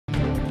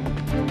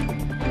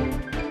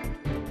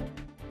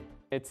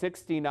It's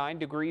 69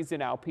 degrees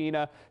in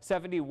Alpena,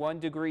 71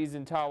 degrees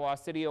in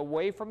Tawas City.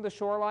 Away from the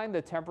shoreline,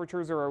 the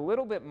temperatures are a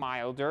little bit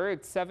milder.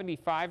 It's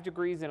 75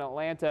 degrees in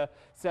Atlanta,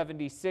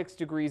 76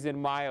 degrees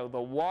in Mayo. The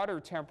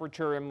water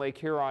temperature in Lake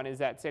Huron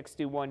is at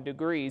 61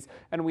 degrees,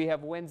 and we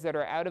have winds that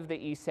are out of the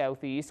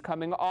east-southeast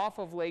coming off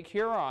of Lake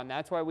Huron.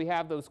 That's why we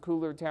have those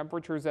cooler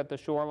temperatures at the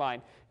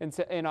shoreline. In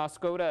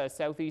Oscoda, a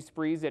southeast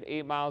breeze at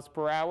 8 miles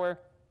per hour.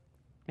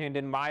 And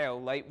in Mayo,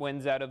 light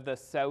winds out of the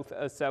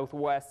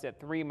southwest at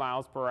 3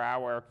 miles per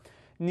hour.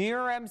 Near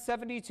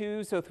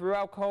M72, so through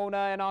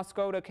Alpena and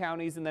Oscoda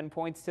counties and then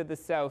points to the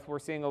south, we're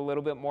seeing a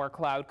little bit more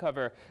cloud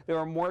cover. There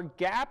are more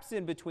gaps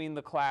in between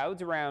the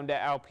clouds around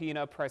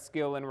Alpena,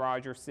 Presqu'Île, and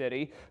Rogers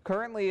City.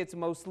 Currently, it's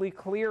mostly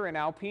clear in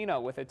Alpena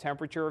with a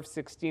temperature of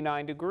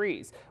 69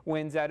 degrees.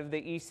 Winds out of the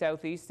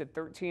east-southeast at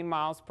 13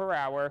 miles per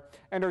hour.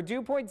 And our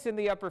dew points in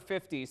the upper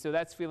 50s, so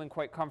that's feeling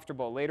quite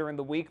comfortable. Later in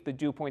the week, the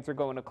dew points are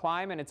going to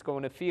climb and it's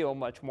going to feel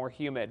much more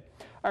humid.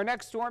 Our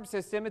next storm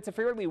system, it's a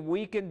fairly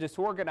weak and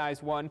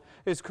disorganized one,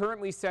 is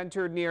currently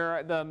centered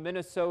near the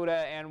Minnesota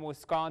and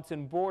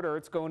Wisconsin border.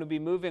 It's going to be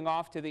moving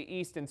off to the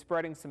east and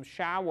spreading some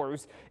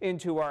showers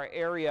into our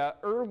area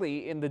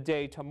early in the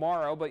day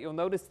tomorrow. But you'll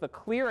notice the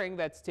clearing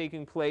that's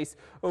taking place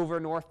over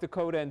North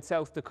Dakota and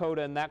South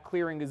Dakota, and that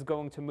clearing is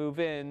going to move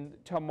in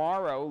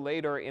tomorrow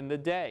later in the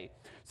day.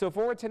 So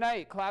for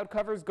tonight, cloud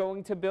cover is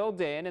going to build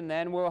in, and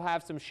then we'll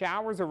have some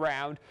showers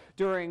around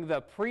during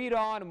the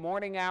pre-dawn,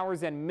 morning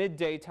hours, and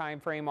midday time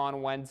frame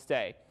on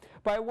Wednesday.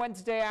 By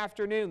Wednesday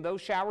afternoon,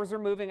 those showers are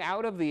moving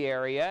out of the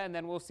area, and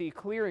then we'll see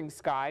clearing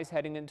skies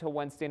heading into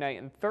Wednesday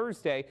night and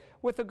Thursday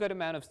with a good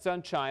amount of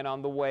sunshine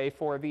on the way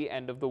for the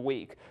end of the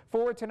week.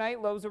 For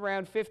tonight, lows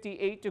around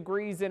 58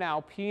 degrees in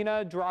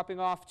Alpena, dropping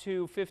off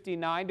to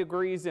 59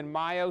 degrees in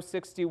Mayo,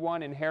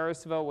 61 in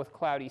Harrisville with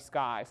cloudy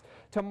skies.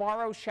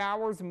 Tomorrow,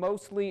 showers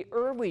mostly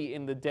early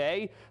in the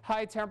day.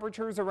 High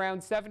temperatures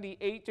around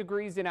 78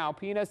 degrees in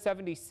Alpena,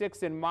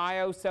 76 in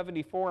Mayo,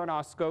 74 in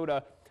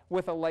Oscoda,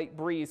 with a light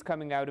breeze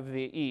coming out of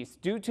the east.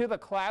 Due to the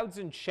clouds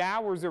and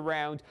showers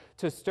around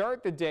to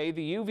start the day,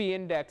 the UV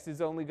index is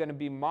only going to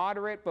be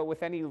moderate, but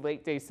with any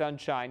late day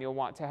sunshine, you'll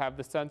want to have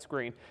the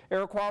sunscreen.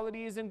 Air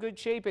quality is in good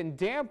shape, and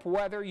damp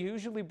weather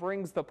usually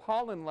brings the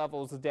pollen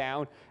levels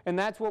down, and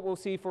that's what we'll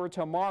see for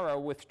tomorrow,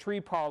 with tree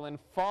pollen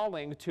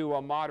falling to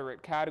a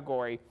moderate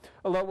category.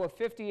 A low of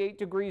 58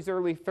 degrees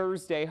early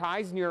Thursday,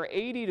 highs near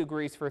 80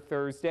 degrees for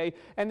Thursday,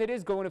 and it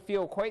is going to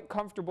feel quite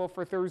comfortable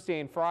for Thursday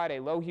and Friday.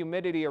 Low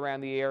humidity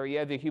around the area.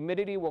 The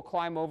humidity will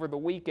climb over the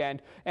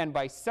weekend, and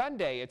by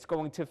Sunday it's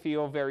going to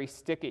feel very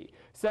sticky.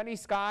 Sunny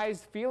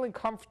skies, feeling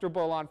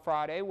comfortable on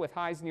Friday with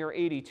highs near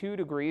 82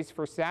 degrees.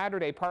 For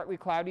Saturday, partly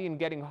cloudy and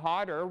getting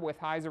hotter with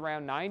highs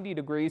around 90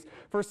 degrees.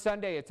 For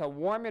Sunday, it's a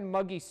warm and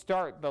muggy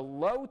start. The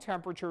low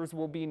temperatures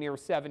will be near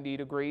 70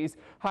 degrees.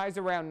 Highs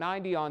around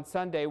 90 on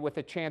Sunday with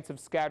a chance of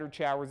scattered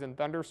showers and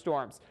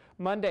thunderstorms.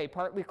 Monday,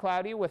 partly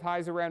cloudy with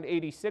highs around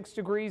 86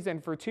 degrees,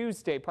 and for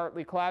Tuesday,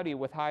 partly cloudy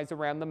with highs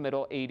around the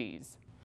middle 80s.